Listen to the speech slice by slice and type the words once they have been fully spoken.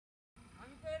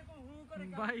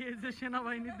ভাই এই যে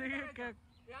সেনাবাহিনী থেকে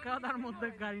কাদার মধ্যে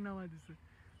গাড়ি নামাই দিছে।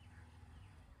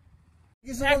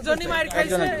 একজনই মার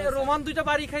খাইছে, রোমান দুইটা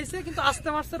বাড়ি খাইছে, কিন্তু আস্তে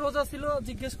মাস্তে রোজা ছিল।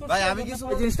 জিজ্ঞেস করছি ভাই আমি কিছু,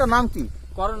 এই জিনিসটার নাম কি?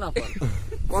 করোনা ফল।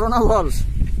 করোনা বল।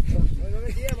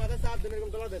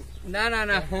 না না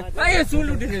না ভাই চুল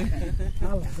উঠে যাবে।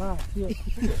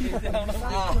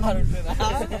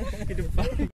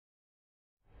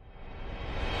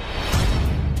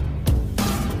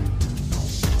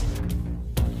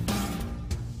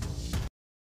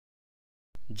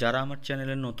 যারা আমার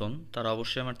চ্যানেলে নতুন তারা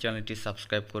অবশ্যই আমার চ্যানেলটি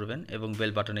সাবস্ক্রাইব করবেন এবং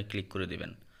বেল বাটনে ক্লিক করে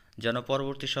দিবেন যেন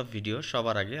পরবর্তী সব ভিডিও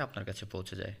সবার আগে আপনার কাছে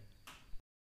পৌঁছে যায়।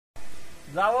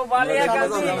 যাবো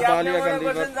বালিয়াকান্দি,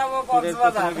 যাবো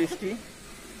কক্সবাজার। বৃষ্টি,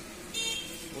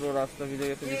 পুরো রাস্তা ভিজে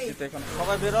গেছে বৃষ্টিতে। এখন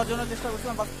সবাই বের হওয়ার জন্য চেষ্টা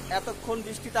করছিলাম, এতক্ষণ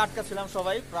বৃষ্টিতে আটকা ছিলাম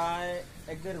সবাই, প্রায়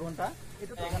 1-1.5 ঘন্টা।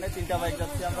 এখানে 3টা বাইক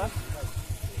যাচ্ছি আমরা।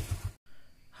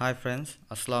 হাই ফ্রেন্ডস,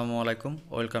 আসসালামু আলাইকুম,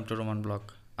 ওয়েলকাম টু রোমান ব্লগ।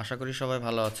 আশা করি সবাই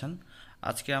ভালো আছেন।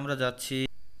 আজকে আমরা যাচ্ছি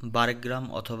বারেগ্রাম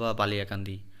অথবা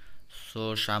বালিয়াকান্দি। সো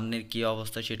সামনের কী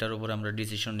অবস্থা সেটার উপরে আমরা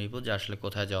ডিসিশন নিব যে আসলে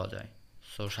কোথায় যাওয়া যায়।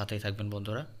 সো সাথেই থাকবেন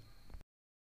বন্ধুরা।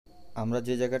 আমরা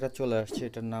যে জায়গাটা চলে আসছি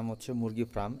এটার নাম হচ্ছে মুরগি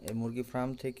ফার্ম। এই মুরগি ফার্ম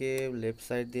থেকে লেফট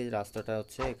সাইড দিয়ে রাস্তাটা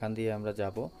হচ্ছে, এখান দিয়ে আমরা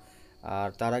যাব। আর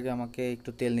তার আগে আমাকে একটু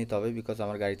তেল নিতে হবে, বিকজ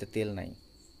আমার গাড়িতে তেল নাই।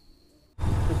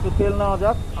 একটু তেল নেওয়া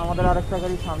যাক। আমাদের আরেকটা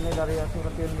গাড়ি সামনে দাঁড়িয়ে আছে,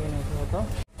 ওরা তেল নিয়ে নিতে হতো।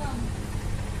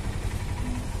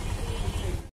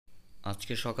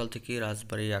 আজকে সকাল থেকে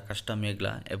রাজবাড়ির আকাশটা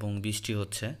মেঘলা এবং বৃষ্টি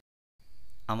হচ্ছে।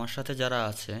 আমার সাথে যারা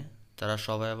আছে তারা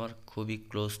সবাই আমার খুবই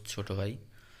ক্লোজ ছোট ভাই।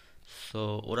 সো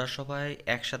ওরা সবাই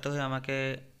একসাথে হয়ে আমাকে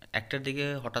 1টার দিকে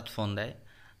হঠাৎ ফোন দেয়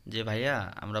যে ভাইয়া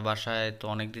আমরা বাসায় তো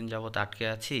অনেক দিন যাবত আটকে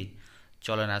আছি,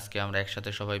 চলেন আজকে আমরা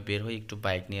একসাথে সবাই বের হই, একটু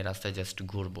বাইক নিয়ে রাস্তায় জাস্ট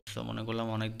ঘুরবো। সো মনে করলাম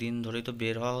অনেক দিন ধরেই তো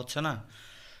বের হওয়া হচ্ছে না,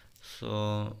 সো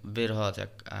বের হওয়া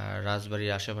যাক। আর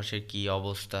রাজবাড়ির আশেপাশের কি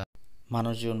অবস্থা,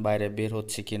 মানুষজন বাইরে বের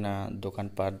হচ্ছে কিনা,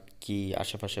 দোকানপাট কি,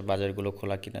 আশেপাশে বাজারগুলো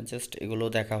খোলা কিনা, জাস্ট এগুলো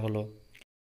দেখা হলো।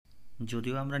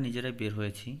 যদিও আমরা নিজেরাই বের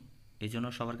হয়েছি, এই জন্য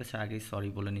সবার কাছে আগেই সরি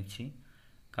বলে নিচ্ছি,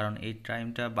 কারণ এই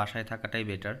টাইমটা বাসায় থাকাটাই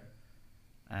বেটার।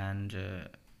 অ্যান্ড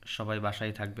সবাই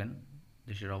বাসায় থাকবেন,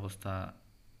 দেশের অবস্থা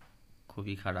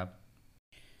খুবই খারাপ।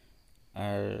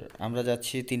 আর আমরা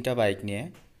যাচ্ছি 3টা বাইক নিয়ে।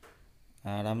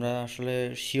 আর আমরা আসলে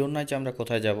শিওর নয় যে আমরা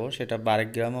কোথায় যাব, সেটা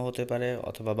বারেগ্রামও হতে পারে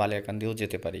অথবা বালিয়াকান্দিও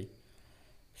যেতে পারি।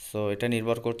 সো এটা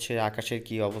নির্ভর করছে আকাশের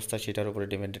কি অবস্থা সেটার উপরে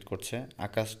ডিপেন্ডেড করছে।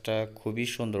 আকাশটা খুবই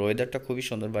সুন্দর, ওয়েদারটা খুবই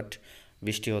সুন্দর, বাট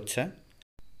বৃষ্টি হচ্ছে।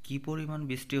 কি পরিমাণ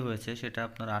বৃষ্টি হয়েছে সেটা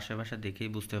আপনারা আশেপাশে দেখেই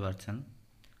বুঝতে পারছেন।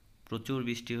 প্রচুর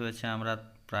বৃষ্টি হয়েছে, আমরা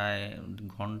প্রায়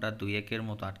ঘন্টা 2-1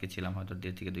 মতো আটকে ছিলাম, হয়তো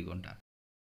 1.5 থেকে 2 ঘন্টা।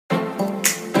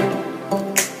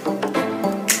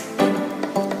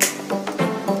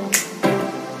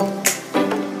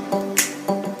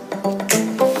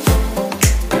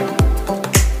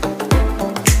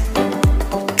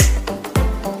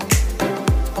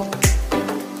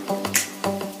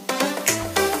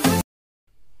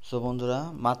 সো বন্ধুরা,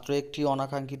 মাত্র একটি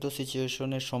অনাকাঙ্ক্ষিত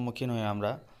সিচুয়েশনের সম্মুখীন হয়ে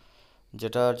আমরা,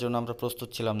 যেটার জন্য আমরা প্রস্তুত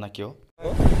ছিলাম না কেউ।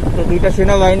 তো 2টা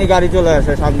সেনাবাহিনী গাড়ি চলে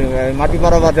আসে সামনে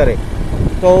মাটিপাড়া বাজারে।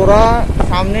 তো ওরা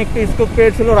সামনে একটু স্কোপ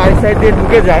পেয়েছিল, রাইট সাইড দিয়ে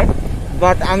ঢুকে যায়,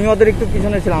 বাট আমি ওদের একটু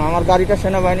পিছনে ছিলাম। আমার গাড়িটা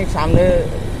সেনাবাহিনীর সামনে,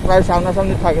 প্রায়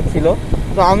সামনাসামনি ছিল।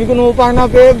 তো আমি কোনো উপায় না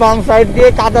পেয়ে বাম সাইড দিয়ে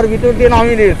কাদার ভিতর দিয়ে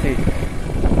নামিয়ে দিয়েছি।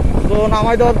 তো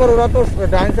নামাই দেওয়ার পর ওরা তো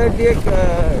ডাইন সাইড দিয়ে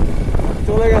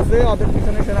চলে গেছে, ওদের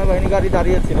পিছনে সেনাবাহিনী গাড়ি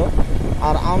দাঁড়িয়েছিল।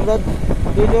 আর আমরা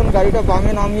 2জন গাড়িটা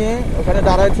বামে নামিয়ে ওখানে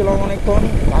দাঁড়াইছিলাম অনেকক্ষণ।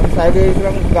 আমি সাইডে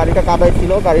এসেছিলাম, গাড়িটা কাদায়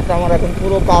ছিল, গাড়িটা আমার এখন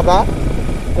পুরো কাদা।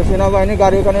 তো সেনাবাহিনী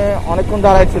গাড়ি ওখানে অনেকক্ষণ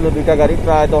দাঁড়াইছিল, 2টা গাড়ি,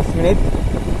 প্রায় 10 মিনিট।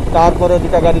 তারপরে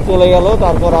 2টা গাড়ি চলে গেল,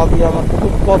 তারপর আমি আমার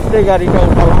খুব কষ্টে গাড়িটা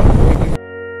উঠালাম।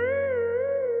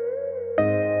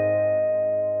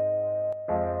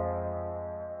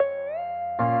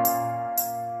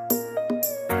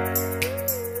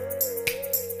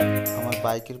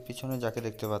 বাইকের পিছনে যাকে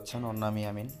দেখতে পাচ্ছেন ওর নামই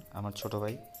আমিন, আমার ছোট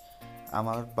ভাই।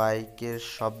 আমার বাইকের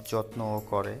সব যত্ন ও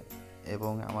করে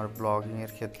এবং আমার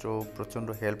ব্লগিংয়ের ক্ষেত্রেও প্রচণ্ড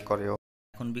হেল্প করে।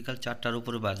 এখন বিকাল 4টার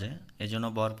উপরে বাজে, এজন্য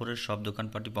বহরপুরের সব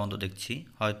দোকানপাটি বন্ধ দেখছি,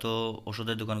 হয়তো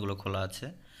ওষুধের দোকানগুলো খোলা আছে।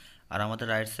 আর আমাদের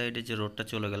রাইট সাইডে যে রোডটা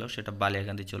চলে গেল সেটা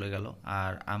বালিয়াকান্দি চলে গেল,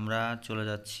 আর আমরা চলে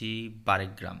যাচ্ছি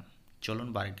বারেগ্রাম। চলুন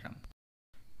বারেগ্রাম।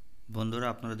 বন্ধুরা,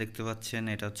 আপনারা দেখতে পাচ্ছেন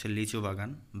এটা হচ্ছে লিচু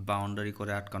বাগান, বাউন্ডারি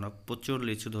করে আটকানো। প্রচুর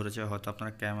লিচু ধরেছে, হয়তো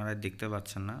আপনারা ক্যামেরায় দেখতে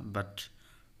পাচ্ছেন না, বাট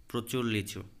প্রচুর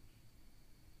লিচু।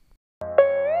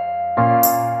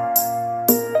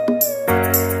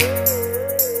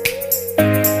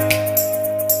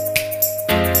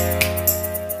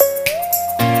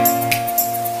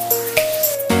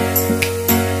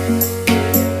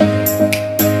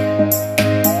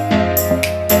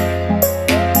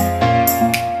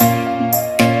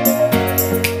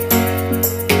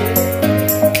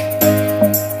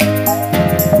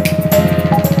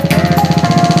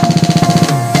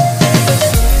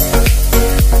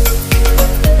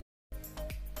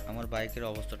 আমার বাইকের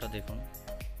অবস্থাটা দেখুন,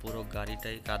 পুরো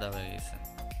গাড়িটাই কাদা হয়ে গেছে।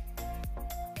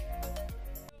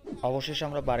 অবশেষে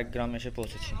আমরা বারেগ্রাম এসে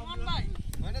পৌঁছেছি।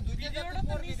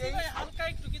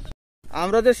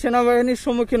 আমরা যে সেনাবাহিনীর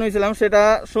সম্মুখীন হয়েছিলাম সেটা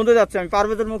শুনতে যাচ্ছি, আমি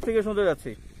পারভেজের মুখ থেকে শুনতে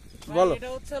যাচ্ছি। বলো। এটা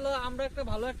হচ্ছে আমরা একটা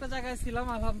ভালো একটা জায়গায় ছিলাম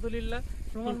আলহামদুলিল্লাহ।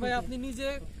 রোমান ভাই আপনি নিজে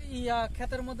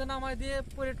ক্ষেতের মধ্যে নামাই দিয়ে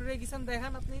পরে টরে গেছেন,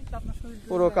 দেখেন আপনি আপনার শরীর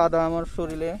পুরো কাদা আমার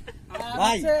শরীরে।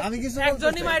 ভাই আমি কিছু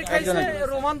একজনই মার খাইছে,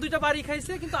 রোমান দুইটা বাড়ি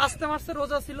খাইছে, কিন্তু আসতে মারছে,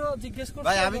 রোজা ছিল, জিজ্ঞেস করছে।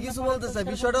 ভাই আমি কিছু বলতে চাই,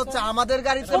 বিষয়টা হচ্ছে আমাদের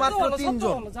গাড়িতে মাত্র 3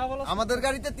 জন, আমাদের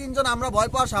গাড়িতে 3 জন, আমরা ভয়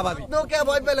পাওয়া স্বাভাবিক। কে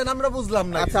ভয় পেলেন আমরা বুঝলাম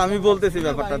না। আচ্ছা আমি বলতেছি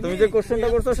ব্যাপারটা, তুমি যে কোশ্চেনটা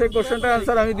করছো সেই কোশ্চেনটার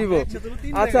আনসার আমি দিব।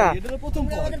 আচ্ছা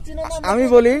আমি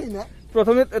বলি,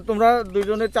 প্রথমে তোমরা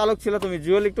দুইজনের চালক ছিল, তুমি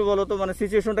জুয়েল একটু বলো তো, মানে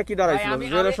সিচুয়েশনটা কি দাঁড়াইছিল?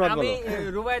 জুয়েলের শর্ট বলো। আমি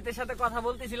রুবায়েতের সাথে কথা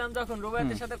বলতেছিলাম, যখন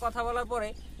রুবায়েতের সাথে কথা বলার পরে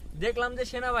দেখলাম যে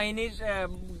সেনাবাহিনীর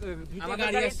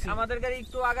আমাদের গাড়ি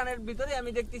একটু আগানের ভিতরে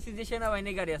আমি দেখতেছি যে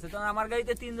সেনাবাহিনীর গাড়ি আছে। তখন আমার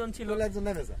গাড়িতে 3 জন ছিল,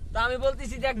 তো আমি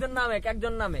বলতেছি যে একজন নামে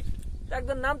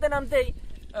একজন নামতেই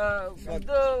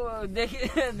তো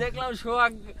দেখলাম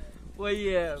সোহাগ ওই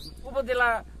উপজেলা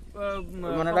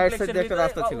মানে রাইট সাইডে একটা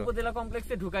রাস্তা ছিল, উপজেলা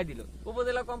কমপ্লেক্সে ঢুকাই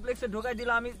দিল।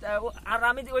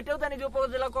 আমি ওইটাও জানি যে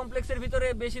উপজেলা কমপ্লেক্সের ভিতরে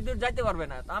বেশি দূর যাইতে পারবে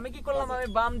না। আমি কি করলাম, আমি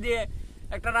বাম দিয়ে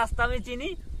একটা রাস্তা আমি চিনি,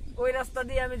 ওই রাস্তা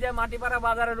দিয়ে আমি যে মাটিপাড়া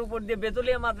বাজারের উপর দিয়ে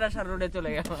বেতুলিয়া মাদ্রাসার রোডে চলে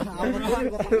গেলাম।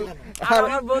 আর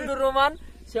আমার বন্ধু রোমান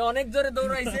সে অনেক জোরে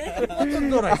দৌড়াইছে,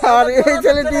 আর এই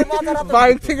ছেলেটি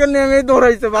বাইক থেকে নেমে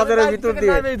দৌড়াইছে বাজারের ভিতর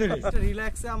দিয়ে।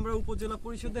 রিল্যাক্সে আমরা উপজেলা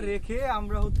পরিষদে রেখে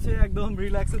আমরা হচ্ছে একদম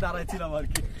রিল্যাক্সে দাঁড়াইছিলাম আর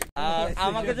কি। আর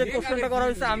আমাকে যে কোশ্চেনটা করা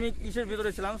হয়েছে, আমি কিসের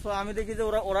ভিতরে ছিলাম, সো আমি দেখি যে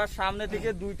ওরা সামনে থেকে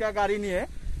দুইটা গাড়ি নিয়ে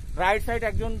রাইট সাইড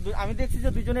একজন, আমি দেখছি যে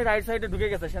দুজনে রাইট সাইডে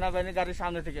ঢুকে গেছে সেনাবাহিনীর গাড়ির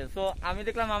সামনে থেকে। সো আমি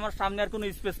দেখলাম আমার সামনে আর কোনো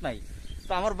স্পেস নাই,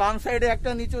 তো আমার বাম সাইডে একটা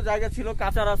নিচু জায়গা ছিল,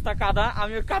 কাঁচা রাস্তা, কাদা,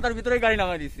 আমি ওই কাদার ভিতরে গাড়ি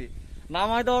নামাই দিছি।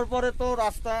 নামাই দেওয়ার পরে তো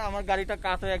রাস্তা আমার গাড়িটা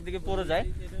কাত হয়ে একদিকে পড়ে যায়।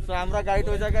 তো আমরা গাড়িটা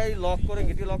ওই জায়গায় লক করে,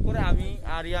 গেটি লক করে, আমি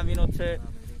আর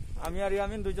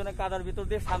ইয়ামিন দুইজনে কাদার ভিতর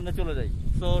দিয়ে সামনে চলে যাই।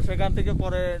 তো সেখান থেকে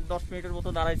পরে 10 মিনিটের মতো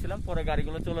দাঁড়াইছিলাম, পরে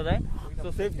গাড়িগুলো চলে যায়। তো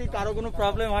সেফটি কারো কোনো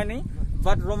প্রবলেম হয়নি,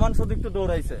 বাট রোমান শুধু একটু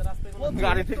দৌড়াইছে,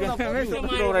 গাড়ি থেকে নেমে শুধু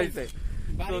দৌড়াইছে।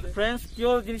 তো ফ্রেন্ডস,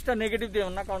 কেউ জিনিসটা নেগেটিভ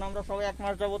দিবেন না, কারণ আমরা সবাই 1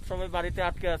 মাস যাবত সবাই বাড়িতে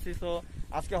আটকে আছি। তো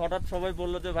আজকে হঠাৎ সবাই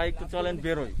বললো যে ভাই একটু চলেন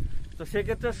বেরোই, তো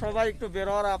সেক্ষেত্রে সবাই একটু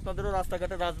বেরোয়ার, আপনাদেরও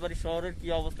রাস্তাঘাটে রাজবাড়ী শহরের কি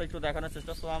অবস্থা একটু দেখানোর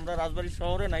চেষ্টা। তো আমরা রাজবাড়ী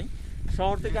শহরে নাই,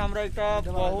 শহর থেকে আমরা একটা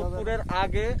বহুপুরের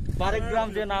আগে বারেগ্রাম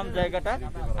যে নাম জায়গাটা,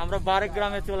 আমরা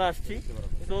বারেগ্রামে চলে আসছি।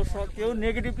 তো কেউ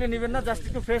নেগেটিভলি নেবেন না, জাস্ট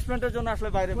একটু ফ্রেশমেন্টের জন্য আসলে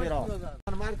বাইরে বেরোয়া।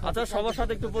 আচ্ছা সবার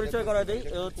সাথে একটু পরিচয় করা দেই,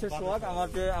 এ হচ্ছে সোহাগ,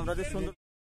 আমরা যে সুন্দর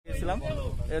গেছিলাম,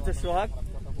 এ হচ্ছে সোহাগ,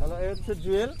 এ হচ্ছে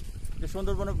জুয়েল যে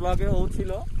সুন্দরবনের ব্লগে ও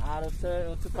ছিল, আর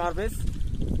হচ্ছে পারভেজ,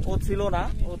 ও ছিল না,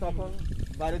 ও তখন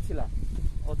বাইরে ছিল,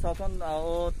 ও তখন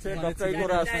ও হচ্ছে ডক্টরি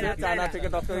করে আসছে, চায়না থেকে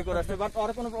ডক্টরি করে আসছে, বাট ওর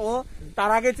কোনো ও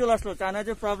তার আগে চলে আসলো, চায়নায়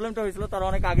যে প্রবলেমটা হয়েছিল তার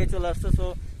অনেক আগে চলে আসছে। সো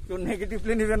কেউ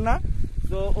নেগেটিভলি নেবেন না।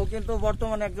 তো ও কিন্তু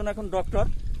বর্তমানে একজন এখন ডক্টর।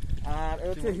 আর এ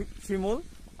হচ্ছে শিমুল,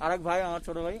 আরেক ভাই, আমার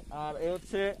ছোট ভাই। আর এ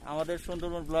হচ্ছে আমাদের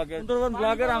সুন্দরবন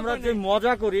ব্লগের আমরা যে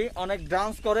মজা করি, অনেক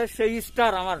ডান্স করে সেই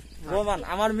স্টার আমার রোমান,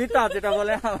 আমার মিতা, যেটা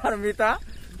বলে আমার মিতা।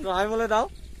 তো হাই বলে দাও।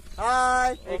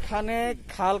 হাই। এখানে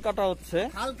খাল কাটা হচ্ছে,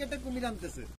 খাল কেটে কুমির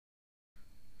আনতেছে।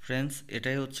 ফ্রেন্ডস,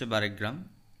 এটাই হচ্ছে বারেগ্রাম।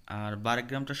 আর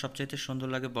বারেগ্রামটা সবচাইতে সুন্দর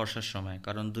লাগে বর্ষার সময়,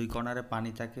 কারণ 2 কর্নারে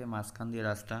পানি থাকে, মাঝখান দিয়ে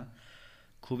রাস্তা,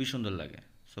 খুবই সুন্দর লাগে।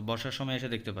 সো বর্ষার সময় এসে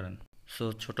দেখতে পারেন। সো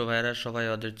ছোট ভাইয়েরা সবাই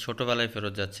ওদের ছোটবেলায়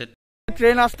ফেরত যাচ্ছে।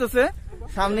 ট্রেন আসতেছে,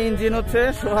 সামনে ইঞ্জিন হচ্ছে,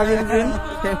 সোহাগ ইঞ্জিন,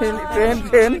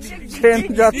 ট্রেন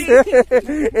যাচ্ছে,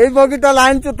 এই বগিটা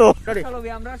লাইন তো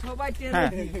আমরা সবাই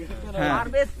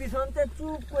পিছনতে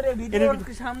চুপ করে ভিডিওর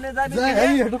সামনে যাবে।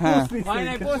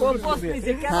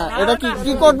 এটা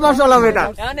কি কোর্ট মার্শাল হবে? এটা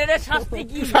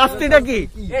শাস্তিটা কি?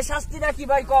 এই শাস্তিটা কি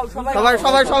ভাই? কল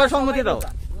সবাই সম্মতি দাও।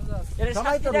 এর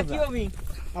শাস্তিটা কি হবে?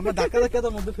 আমরা ধাক্কা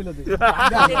তার মধ্যে ফেলে দিই।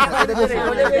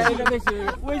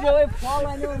 ওই যে ওই ফল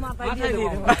আনে ওর মাথায় দিয়ে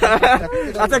দেব।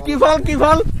 আচ্ছা কি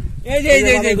ফল? এই যে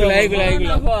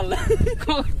এগুলা ফল।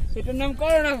 এটার নাম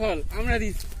করোনা ফল। আমরা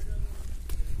দিছি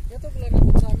এতগুলো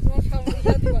কথা আমি তোমার সামনে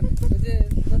দিয়ে দিবা, যে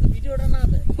যাতে ভিডিওটা না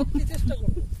দেয়, কি চেষ্টা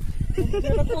করব,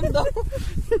 ভিডিওটা কম দাও,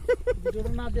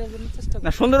 ভিডিওটা না দেওয়ার জন্য চেষ্টা করব।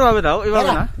 না সুন্দরভাবে দাও,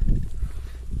 এইভাবে না।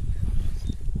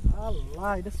 আল্লাহ,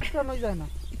 এটা শুকানো যায় না।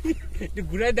 একটু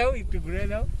ঘুরাই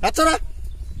দাও। আচ্ছা না,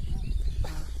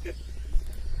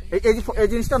 এই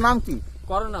জিনিসটার নাম কি?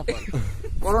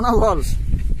 করোনা ফল।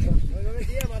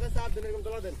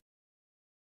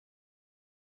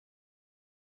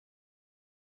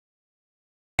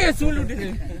 চুল উঠেছে।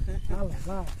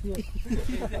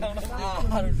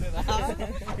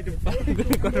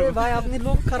 ভাই আপনি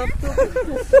লোক খারাপ তো,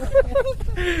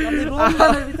 আপনি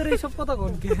রমজানের ভিতরে এইসব কথা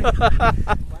কোন কি?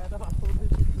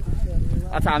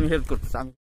 আচ্ছা আমি হেল্প করতেছি।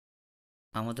 আমি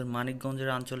আমাদের মানিকগঞ্জের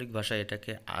আঞ্চলিক ভাষায়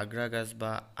এটাকে আগ্রা গাছ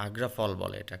বা আগ্রা ফল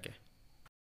বলে এটাকে।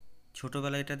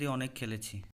 ছোটবেলায় এটা দিয়ে অনেক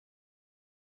খেলেছি।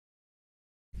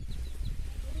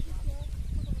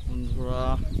 বন্ধুরা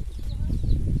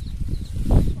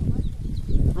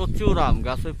প্রচুর আম,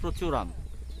 গাছে প্রচুর আম।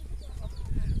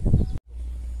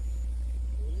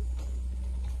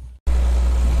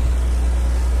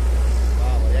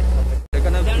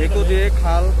 এখানে ভেকু দিয়ে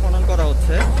খাল খনন করা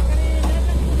হচ্ছে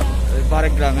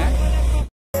বারেক গ্রামে।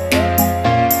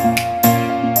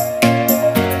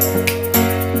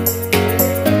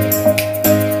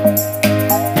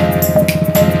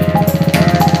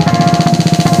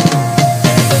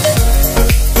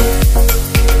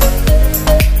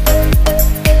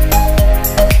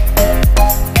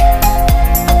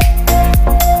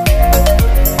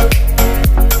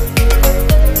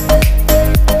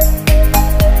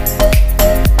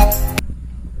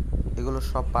 এগুলো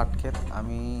সব পাট ক্ষেত।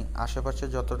 আমি আশেপাশে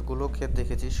যতগুলো ক্ষেত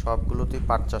দেখেছি সবগুলোতেই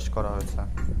পাট চাষ করা হয়েছে।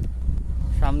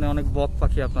 সামনে অনেক বক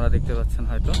পাখি আপনারা দেখতে পাচ্ছেন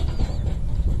হয়তো।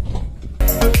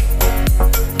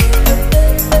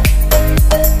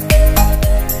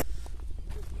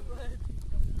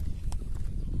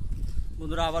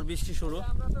 বন্ধুরা আবার বৃষ্টি শুরু,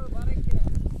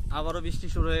 আবারও বৃষ্টি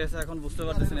শুরু হয়ে গেছে। এখন বুঝতে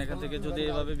পারতেছি না এখান থেকে যদি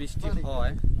এভাবে বৃষ্টি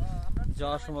হয়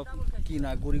যাওয়ার সময় কি না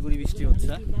গুড়ি গুড়ি বৃষ্টি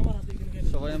হচ্ছে।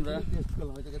 সবাই আমরা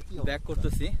ব্যাক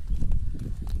করতেছি,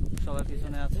 সবাই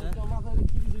পিছনে আছে।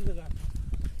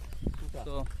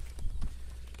 তো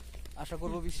আশা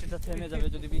করবো বৃষ্টিটা থেমে যাবে।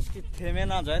 যদি বৃষ্টি থেমে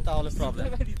না যায় তাহলে প্রবলেম।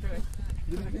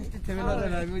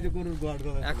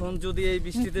 এখন যদি এই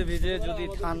বৃষ্টিতে ভিজে যদি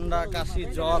ঠান্ডা কাশি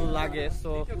জ্বর লাগে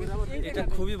তো এটা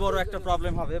খুবই বড় একটা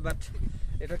প্রবলেম হবে। বাট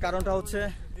এটার কারণটা হচ্ছে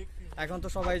এখন তো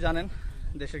সবাই জানেন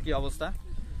দেশের কি অবস্থা।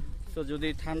 তো যদি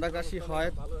ঠান্ডা কাশি হয়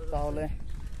তাহলে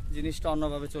জিনিসটা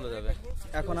অন্যভাবে চলে যাবে।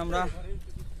 এখন আমরা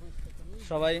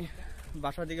সবাই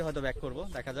বাসার দিকে হয়তো ব্যাক করব,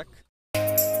 দেখা যাক।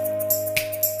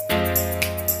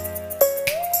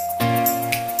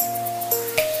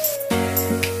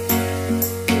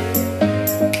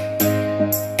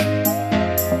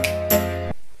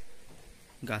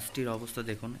 গাছটির অবস্থা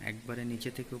দেখুন, একবারে নিচে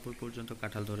থেকে উপর পর্যন্ত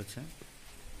কাঁঠাল ধরেছে।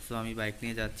 সো আমি বাইক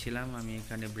নিয়ে যাচ্ছিলাম, আমি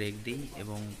এখানে ব্রেক দিই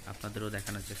এবং আপনাদেরও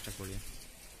দেখানোর চেষ্টা করি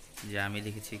যে আমি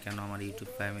দেখেছি কেন আমার ইউটিউব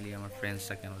ফ্যামিলি, আমার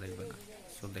ফ্রেন্ডসরা কেন দেখবে না।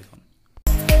 সো দেখুন।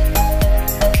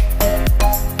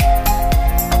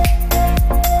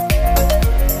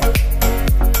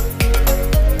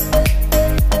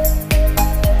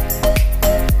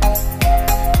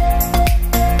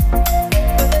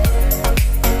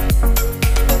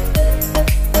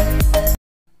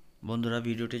 বন্ধুরা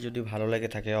ভিডিওটি যদি ভালো লাগে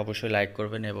থাকে অবশ্যই লাইক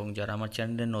করবেন এবং যারা আমার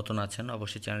চ্যানেলে নতুন আছেন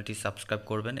অবশ্যই চ্যানেলটি সাবস্ক্রাইব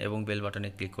করবেন এবং বেল বাটনে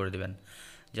ক্লিক করে দেবেন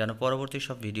যেন পরবর্তী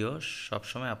সব ভিডিও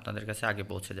সবসময় আপনাদের কাছে আগে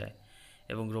পৌঁছে যায়।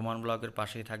 এবং রোমান ব্লগের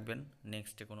পাশেই থাকবেন,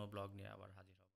 নেক্সটে কোনো ব্লগ নিয়ে আবার হাজির।